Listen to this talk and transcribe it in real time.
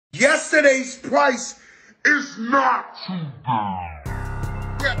Yesterday's price is not too bad.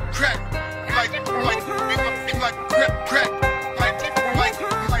 Crack, like crack,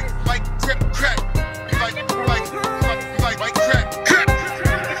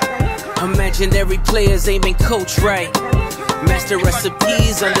 Imaginary players ain't been coached right. Master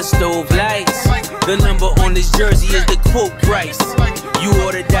recipes under stove lights. The number on this jersey is the quote price. You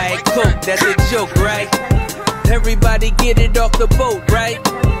order Diet Coke, that's a joke, right? Everybody get it off the boat, right?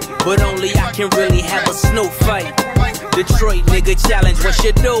 But only I can really have a snow fight. Detroit nigga challenge, what's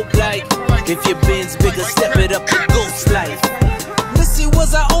your dope like? If your bin's bigger, step it up to ghost life. Missy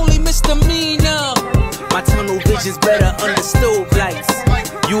was our only misdemeanor. My tunnel vision's better under stove lights.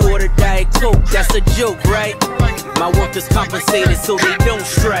 You order Diet Coke, that's a joke, right? My workers compensated so they don't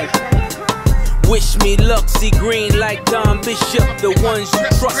strike. Wish me luck, see green like Don Bishop. The ones you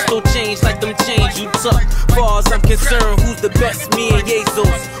trust don't change like them chains you tuck. Far as I'm concerned, who's the best? Me and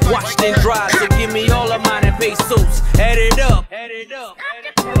Jesus. Washed and dried, so give me all of mine and pesos. Add it up.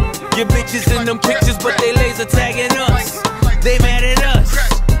 Your bitches in them pictures, but they laser tagging us. They mad at us.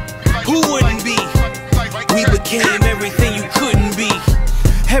 Who wouldn't be? We became everything you couldn't be.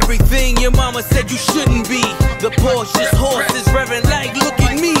 Everything your mama said you shouldn't be. The Porsche's horses revving like, look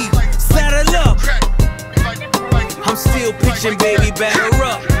at me. Saddle up. I'm still pitching, baby, batter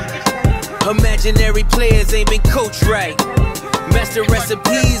up. Imaginary players ain't been coached right. Master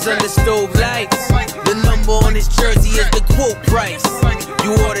recipes under stove lights. The number on his jersey is the quote price.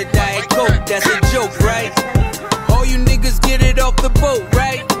 You order Diet Coke, that's a joke, right? All you niggas get it off the boat,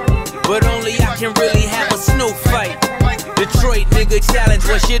 right? But only I can really have a snow fight. Detroit nigga challenge,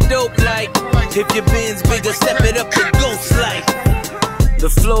 what's your dope like? If your bin's bigger, step it up to ghost life. The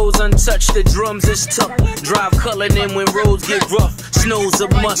flow's untouched, the drums is tough. Drive colored in when roads get rough. Snow's a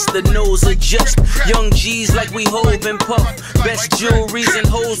must, the nose adjust. Young G's like we Hove and Puff. Best jewelries and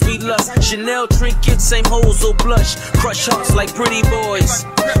hoes we lust. Chanel trinkets, same hoes will blush. Crush hearts like pretty boys.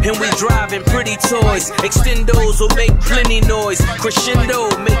 And we driving pretty toys. Extendos will make plenty noise. Crescendo,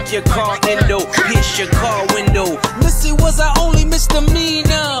 make your car endo. Pierce your car window. Missy was our only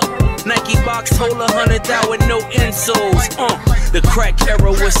misdemeanor. Nike box hold 100 out with no insoles. The crack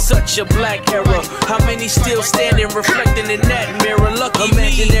era was such a black era. How many still standing reflecting in that mirror? Lucky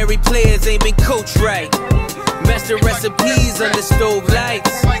imaginary players ain't been coached right. Master recipes under stove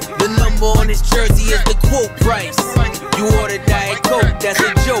lights. The number on his jersey is the quote price. You order Diet Coke, that's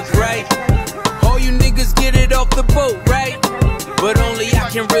a joke, right? All you niggas get it off the boat, right? But only I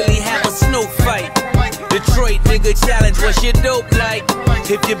can really have a snow fight. Detroit nigga challenge, what's your dope like?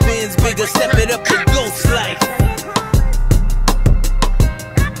 If your bin's bigger, step it up to ghost life.